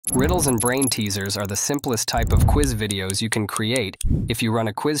Riddles and brain teasers are the simplest type of quiz videos you can create if you run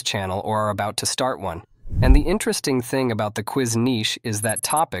a quiz channel or are about to start one. And the interesting thing about the quiz niche is that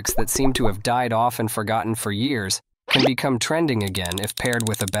topics that seem to have died off and forgotten for years can become trending again if paired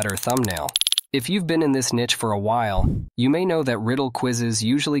with a better thumbnail. If you've been in this niche for a while, you may know that riddle quizzes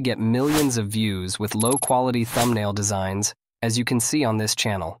usually get millions of views with low-quality thumbnail designs, as you can see on this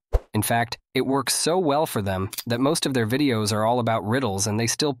channel. In fact, it works so well for them that most of their videos are all about riddles and they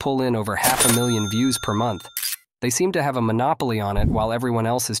still pull in over 500,000 views per month. They seem to have a monopoly on it while everyone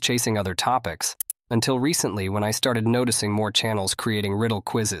else is chasing other topics. Until recently, when I started noticing more channels creating riddle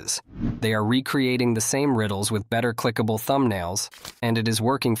quizzes. They are recreating the same riddles with better clickable thumbnails, and it is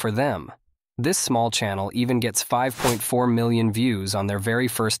working for them. This small channel even gets 5.4 million views on their very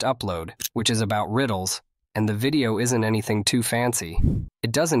first upload, which is about riddles, and the video isn't anything too fancy.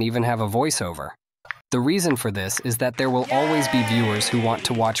 It doesn't even have a voiceover. The reason for this is that there will always be viewers who want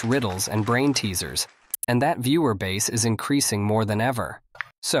to watch riddles and brain teasers, and that viewer base is increasing more than ever.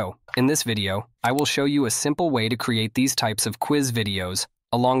 So, in this video, I will show you a simple way to create these types of quiz videos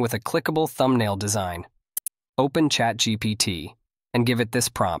along with a clickable thumbnail design. Open ChatGPT and give it this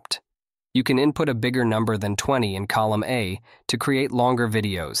prompt. You can input a bigger number than 20 in column A to create longer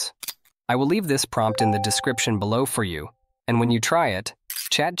videos. I will leave this prompt in the description below for you, and when you try it,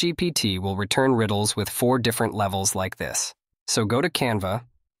 ChatGPT will return riddles with 4 different levels like this. So go to Canva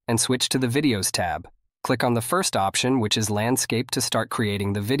and switch to the Videos tab. Click on the first option, which is Landscape, to start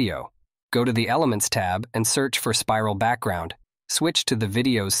creating the video. Go to the Elements tab and search for Spiral Background. Switch to the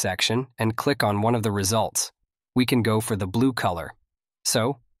Videos section and click on one of the results. We can go for the blue color.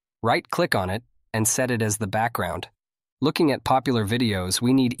 So, right-click on it and set it as the background. Looking at popular videos,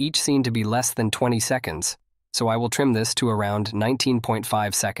 we need each scene to be less than 20 seconds, so I will trim this to around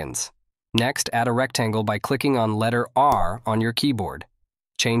 19.5 seconds. Next, add a rectangle by clicking on letter R on your keyboard.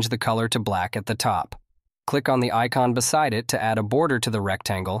 Change the color to black at the top. Click on the icon beside it to add a border to the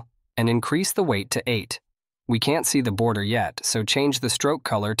rectangle and increase the weight to 8. We can't see the border yet, so change the stroke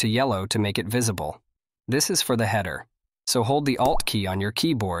color to yellow to make it visible. This is for the header, so hold the Alt key on your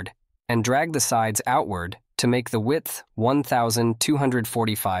keyboard and drag the sides outward to make the width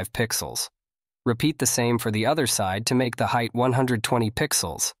 1,245 pixels. Repeat the same for the other side to make the height 120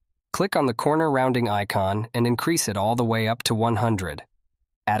 pixels. Click on the corner rounding icon and increase it all the way up to 100.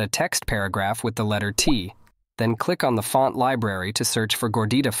 Add a text paragraph with the letter T, then click on the font library to search for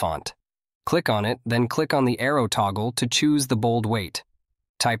Gordita font. Click on it, then click on the arrow toggle to choose the bold weight.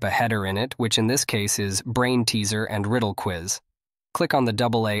 Type a header in it, which in this case is Brain Teaser and Riddle Quiz. Click on the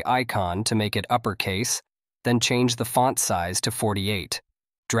AA icon to make it uppercase, then change the font size to 48.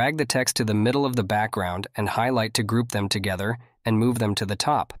 Drag the text to the middle of the background and highlight to group them together and move them to the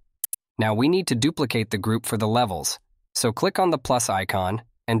top. Now we need to duplicate the group for the levels, so click on the plus icon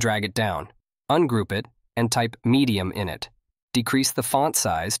and drag it down. Ungroup it and type medium in it. Decrease the font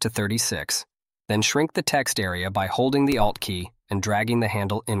size to 36. Then shrink the text area by holding the Alt key and dragging the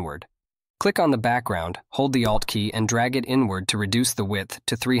handle inward. Click on the background, hold the Alt key and drag it inward to reduce the width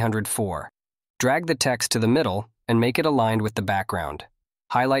to 304. Drag the text to the middle and make it aligned with the background.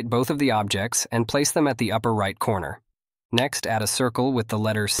 Highlight both of the objects and place them at the upper right corner. Next, add a circle with the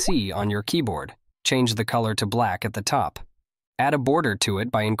letter C on your keyboard. Change the color to black at the top. Add a border to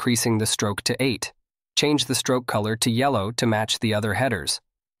it by increasing the stroke to 8. Change the stroke color to yellow to match the other headers.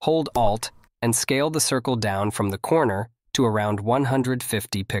 Hold Alt and scale the circle down from the corner to around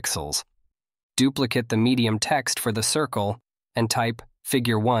 150 pixels. Duplicate the medium text for the circle and type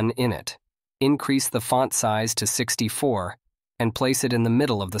Figure 1 in it. Increase the font size to 64 and place it in the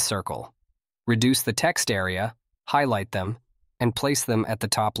middle of the circle. Reduce the text area, highlight them, and place them at the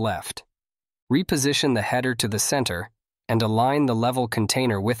top left. Reposition the header to the center and align the level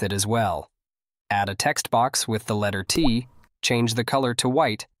container with it as well. Add a text box with the letter T, change the color to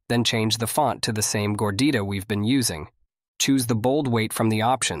white, then change the font to the same Gordita we've been using. Choose the bold weight from the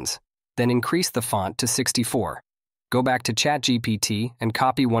options, then increase the font to 64. Go back to ChatGPT and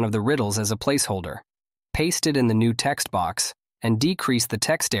copy one of the riddles as a placeholder. Paste it in the new text box and decrease the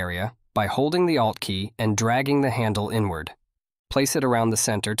text area by holding the Alt key and dragging the handle inward. Place it around the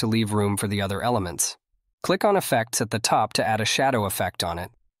center to leave room for the other elements. Click on Effects at the top to add a shadow effect on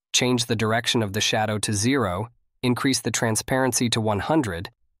it. Change the direction of the shadow to 0, increase the transparency to 100,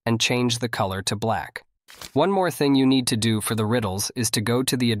 and change the color to black. One more thing you need to do for the riddles is to go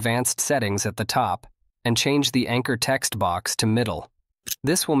to the Advanced Settings at the top and change the anchor text box to middle.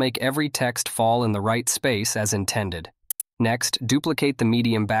 This will make every text fall in the right space as intended. Next, duplicate the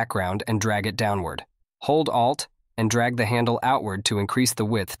medium background and drag it downward. Hold Alt and drag the handle outward to increase the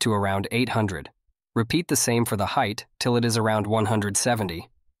width to around 800. Repeat the same for the height till it is around 170.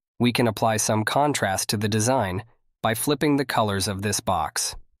 We can apply some contrast to the design by flipping the colors of this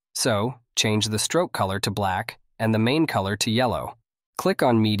box. So, change the stroke color to black and the main color to yellow. Click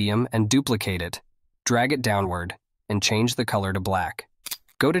on Medium and duplicate it. Drag it downward and change the color to black.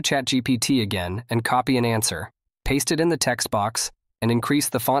 Go to ChatGPT again and copy an answer. Paste it in the text box and increase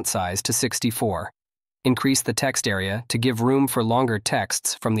the font size to 64. Increase the text area to give room for longer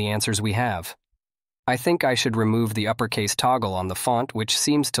texts from the answers we have. I think I should remove the uppercase toggle on the font, which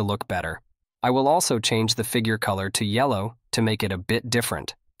seems to look better. I will also change the figure color to yellow to make it a bit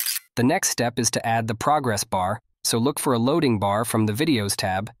different. The next step is to add the progress bar, so look for a loading bar from the Videos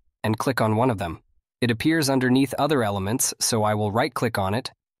tab and click on one of them. It appears underneath other elements, so I will right-click on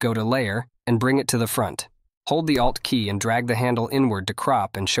it, go to Layer, and bring it to the front. Hold the Alt key and drag the handle inward to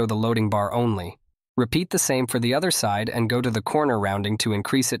crop and show the loading bar only. Repeat the same for the other side and go to the corner rounding to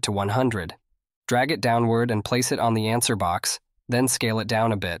increase it to 100. Drag it downward and place it on the answer box, then scale it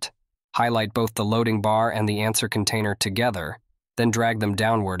down a bit. Highlight both the loading bar and the answer container together, then drag them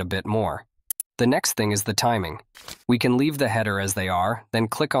downward a bit more. The next thing is the timing. We can leave the header as they are, then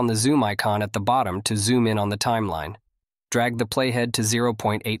click on the zoom icon at the bottom to zoom in on the timeline. Drag the playhead to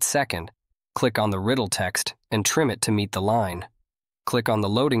 0.8 second. Click on the riddle text and trim it to meet the line. Click on the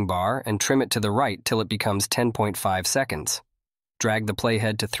loading bar and trim it to the right till it becomes 10.5 seconds. Drag the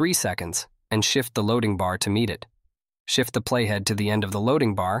playhead to 3 seconds and shift the loading bar to meet it. Shift the playhead to the end of the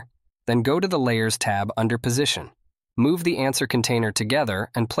loading bar, then go to the Layers tab under Position. Move the answer container together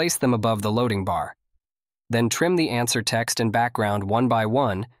and place them above the loading bar. Then trim the answer text and background one by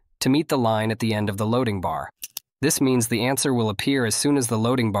one to meet the line at the end of the loading bar. This means the answer will appear as soon as the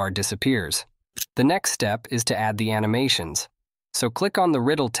loading bar disappears. The next step is to add the animations. So click on the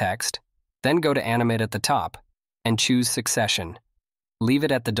riddle text, then go to Animate at the top, and choose Succession. Leave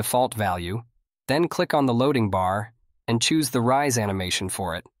it at the default value, then click on the loading bar and choose the Rise animation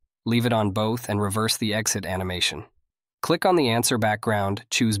for it. Leave it on both and reverse the Exit animation. Click on the answer background,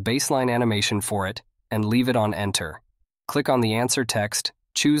 choose Baseline animation for it, and leave it on Enter. Click on the answer text,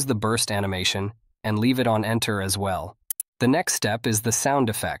 choose the Burst animation, and leave it on Enter as well. The next step is the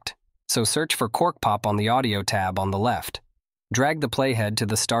sound effect, so search for Cork Pop on the Audio tab on the left. Drag the playhead to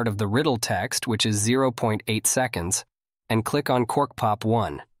the start of the riddle text, which is 0.8 seconds, and click on Cork Pop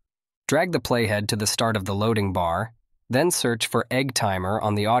 1. Drag the playhead to the start of the loading bar, then search for Egg Timer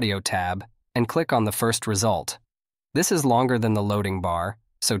on the Audio tab, and click on the first result. This is longer than the loading bar,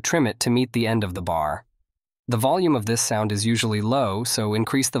 so trim it to meet the end of the bar. The volume of this sound is usually low, so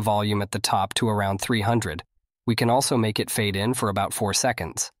increase the volume at the top to around 300. We can also make it fade in for about 4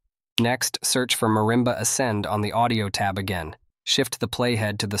 seconds. Next, search for Marimba Ascend on the Audio tab again. Shift the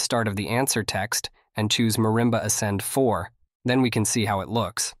playhead to the start of the answer text and choose Marimba Ascend 4. Then we can see how it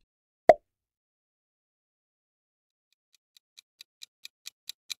looks.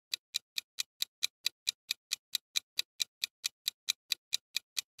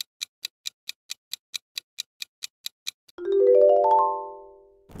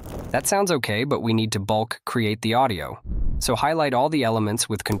 That sounds okay, but we need to bulk create the audio. So highlight all the elements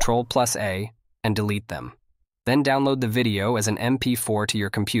with Ctrl+A and delete them. Then download the video as an MP4 to your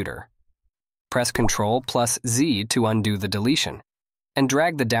computer. Press Ctrl+Z to undo the deletion, and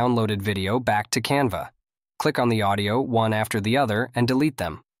drag the downloaded video back to Canva. Click on the audio one after the other and delete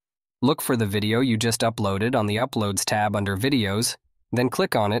them. Look for the video you just uploaded on the Uploads tab under Videos, then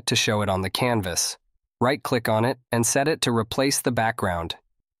click on it to show it on the canvas. Right-click on it and set it to replace the background.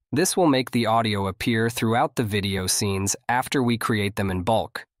 This will make the audio appear throughout the video scenes after we create them in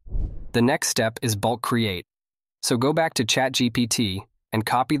bulk. The next step is bulk create. So go back to ChatGPT and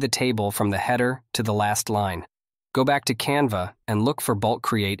copy the table from the header to the last line. Go back to Canva and look for bulk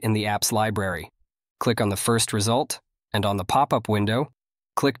create in the apps library. Click on the first result, and on the pop-up window,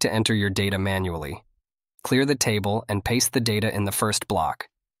 click to enter your data manually. Clear the table and paste the data in the first block.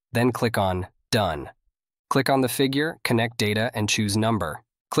 Then click on Done. Click on the figure, connect data, and choose number.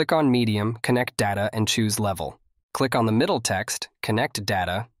 Click on Medium, connect data, and choose level. Click on the middle text, connect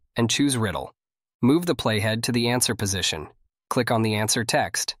data, and choose riddle. Move the playhead to the answer position. Click on the answer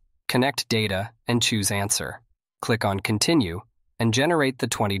text, connect data, and choose answer. Click on Continue, and generate the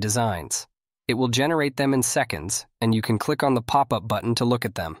 20 designs. It will generate them in seconds, and you can click on the pop-up button to look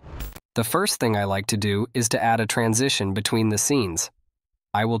at them. The first thing I like to do is to add a transition between the scenes.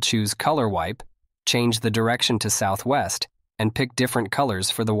 I will choose Color Wipe, change the direction to Southwest, and pick different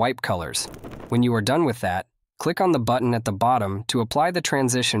colors for the wipe colors. When you are done with that, click on the button at the bottom to apply the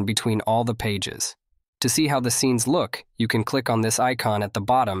transition between all the pages. To see how the scenes look, you can click on this icon at the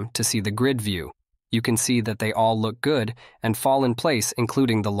bottom to see the grid view. You can see that they all look good and fall in place,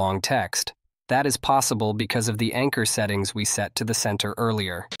 including the long text. That is possible because of the anchor settings we set to the center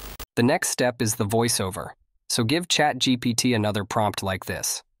earlier. The next step is the voiceover, so give ChatGPT another prompt like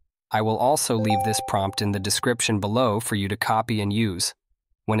this. I will also leave this prompt in the description below for you to copy and use.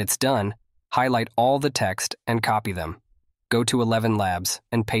 When it's done, highlight all the text and copy them. Go to ElevenLabs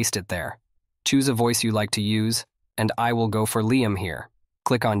and paste it there. Choose a voice you like to use, and I will go for Liam here.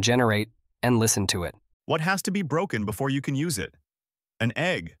 Click on Generate and listen to it. What has to be broken before you can use it? An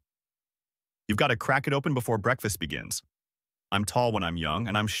egg. You've got to crack it open before breakfast begins. I'm tall when I'm young,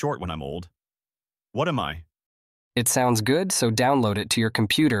 and I'm short when I'm old. What am I? It sounds good, so download it to your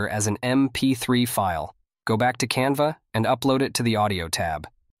computer as an MP3 file. Go back to Canva and upload it to the Audio tab.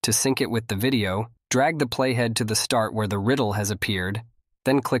 To sync it with the video, drag the playhead to the start where the riddle has appeared,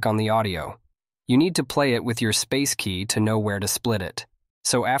 then click on the audio. You need to play it with your space key to know where to split it.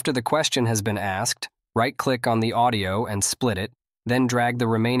 So after the question has been asked, right-click on the audio and split it, then drag the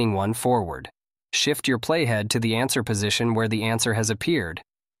remaining one forward. Shift your playhead to the answer position where the answer has appeared.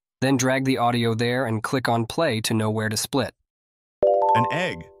 Then drag the audio there and click on play to know where to split. An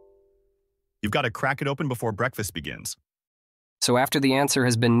egg. You've got to crack it open before breakfast begins. So after the answer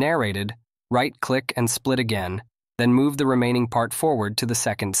has been narrated, right-click and split again, then move the remaining part forward to the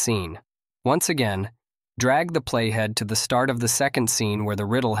second scene. Once again, drag the playhead to the start of the second scene where the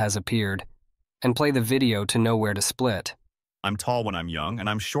riddle has appeared, and play the video to know where to split. I'm tall when I'm young, and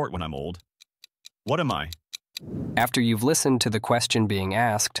I'm short when I'm old. What am I? After you've listened to the question being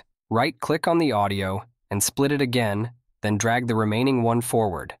asked, right-click on the audio and split it again, then drag the remaining one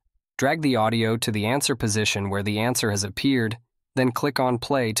forward. Drag the audio to the answer position where the answer has appeared, then click on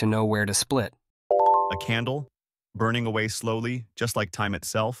play to know where to split. A candle, burning away slowly, just like time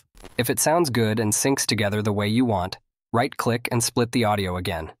itself. If it sounds good and syncs together the way you want, right-click and split the audio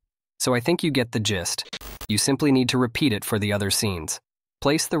again. So I think you get the gist. You simply need to repeat it for the other scenes.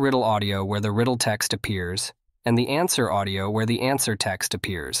 Place the riddle audio where the riddle text appears, and the answer audio where the answer text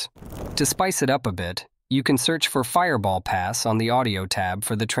appears. To spice it up a bit, you can search for Fireball Pass on the Audio tab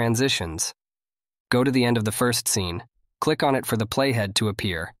for the transitions. Go to the end of the first scene, click on it for the playhead to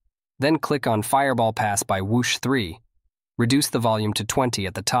appear, then click on Fireball Pass by Whoosh 3. Reduce the volume to 20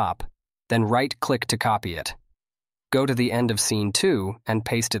 at the top, then right-click to copy it. Go to the end of Scene 2 and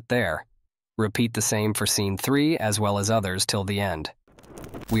paste it there. Repeat the same for Scene 3 as well as others till the end.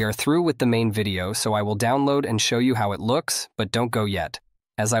 We are through with the main video, so I will download and show you how it looks, but don't go yet,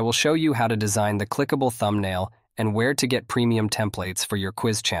 as I will show you how to design the clickable thumbnail and where to get premium templates for your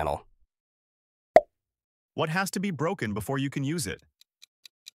quiz channel. What has to be broken before you can use it?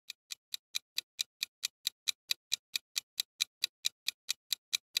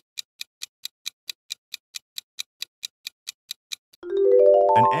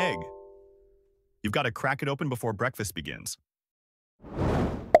 An egg. You've got to crack it open before breakfast begins.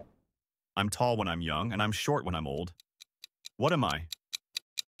 I'm tall when I'm young, and I'm short when I'm old. What am I?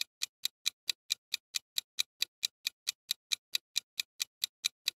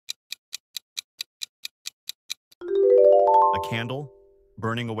 A candle,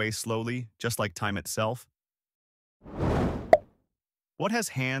 burning away slowly, just like time itself. What has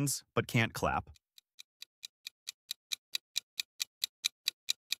hands but can't clap?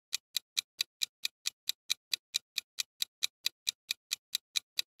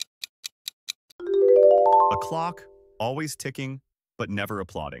 A clock, always ticking, but never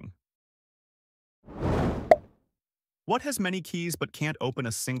applauding. What has many keys but can't open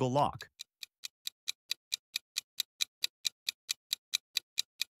a single lock?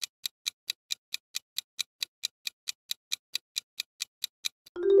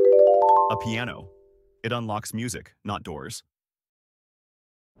 A piano. It unlocks music, not doors.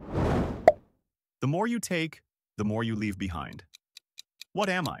 The more you take, the more you leave behind. What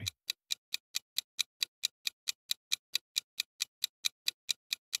am I?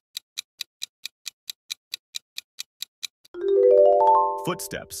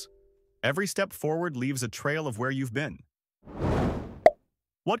 Footsteps. Every step forward leaves a trail of where you've been.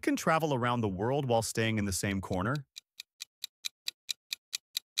 What can travel around the world while staying in the same corner?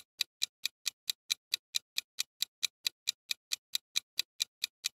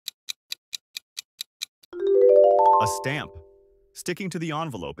 A stamp. Sticking to the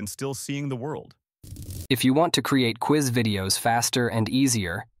envelope and still seeing the world. If you want to create quiz videos faster and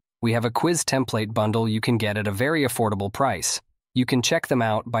easier, we have a quiz template bundle you can get at a very affordable price. You can check them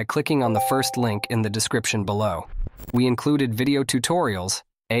out by clicking on the first link in the description below. We included video tutorials,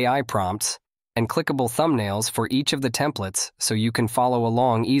 AI prompts, and clickable thumbnails for each of the templates so you can follow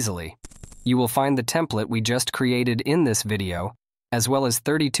along easily. You will find the template we just created in this video, as well as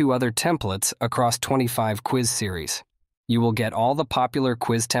 32 other templates across 25 quiz series. You will get all the popular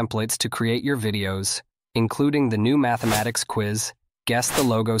quiz templates to create your videos, including the new mathematics quiz, guess the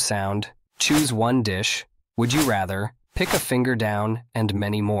logo sound, choose one dish, would you rather, pick a finger down, and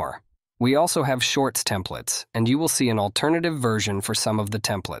many more. We also have shorts templates, and you will see an alternative version for some of the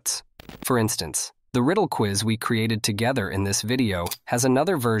templates. For instance, the Riddle Quiz we created together in this video has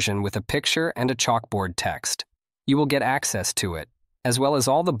another version with a picture and a chalkboard text. You will get access to it, as well as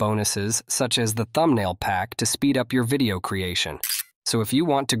all the bonuses such as the thumbnail pack to speed up your video creation. So if you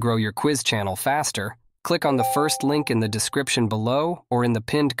want to grow your quiz channel faster, click on the first link in the description below or in the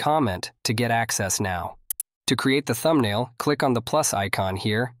pinned comment to get access now. To create the thumbnail, click on the plus icon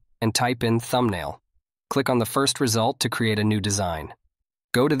here and type in thumbnail. Click on the first result to create a new design.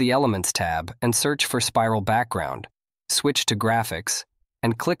 Go to the Elements tab and search for spiral background. Switch to graphics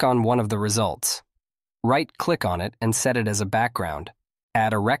and click on one of the results. Right-click on it and set it as a background.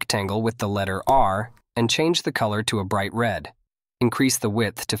 Add a rectangle with the letter R and change the color to a bright red. Increase the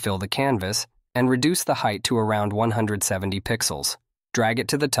width to fill the canvas and reduce the height to around 170 pixels. Drag it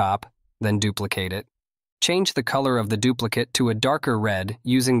to the top, then duplicate it. Change the color of the duplicate to a darker red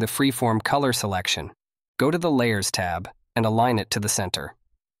using the freeform color selection. Go to the Layers tab and align it to the center.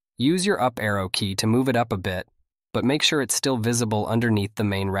 Use your up arrow key to move it up a bit, but make sure it's still visible underneath the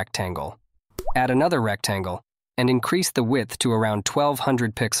main rectangle. Add another rectangle and increase the width to around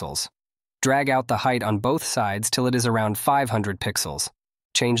 1200 pixels. Drag out the height on both sides till it is around 500 pixels.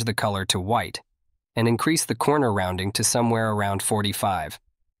 Change the color to white and increase the corner rounding to somewhere around 45.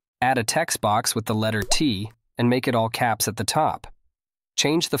 Add a text box with the letter T and make it all caps at the top.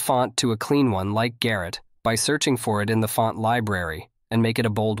 Change the font to a clean one like Garrett by searching for it in the font library and make it a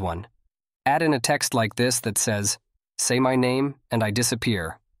bold one. Add in a text like this that says, "Say my name and I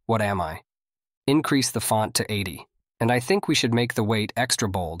disappear. What am I?" Increase the font to 80, and I think we should make the weight extra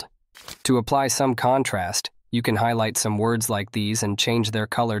bold. To apply some contrast, you can highlight some words like these and change their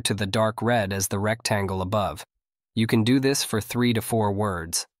color to the dark red as the rectangle above. You can do this for 3 to 4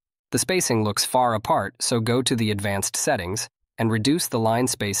 words. The spacing looks far apart, so go to the advanced settings and reduce the line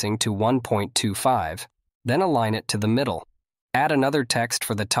spacing to 1.25, then align it to the middle. Add another text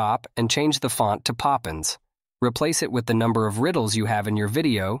for the top and change the font to Poppins. Replace it with the number of riddles you have in your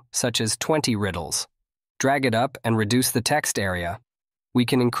video, such as 20 riddles. Drag it up and reduce the text area. We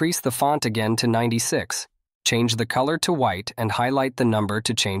can increase the font again to 96. Change the color to white and highlight the number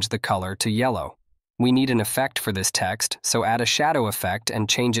to change the color to yellow. We need an effect for this text, so add a shadow effect and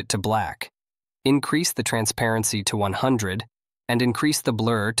change it to black. Increase the transparency to 100 and increase the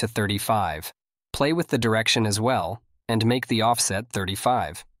blur to 35. Play with the direction as well and make the offset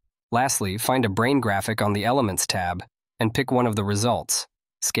 35. Lastly, find a brain graphic on the Elements tab and pick one of the results.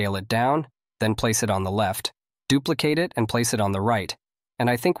 Scale it down, then place it on the left. Duplicate it and place it on the right. And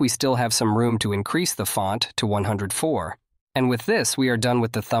I think we still have some room to increase the font to 104. And with this, we are done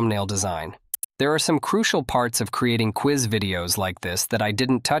with the thumbnail design. There are some crucial parts of creating quiz videos like this that I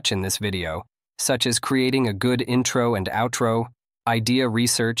didn't touch in this video, such as creating a good intro and outro, idea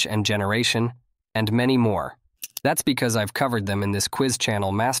research and generation, and many more. That's because I've covered them in this quiz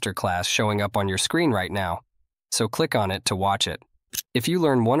channel masterclass showing up on your screen right now, so click on it to watch it. If you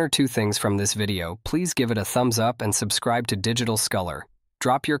learn 1 or 2 things from this video, please give it a thumbs up and subscribe to Digital Scholar.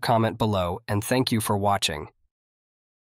 Drop your comment below, and thank you for watching.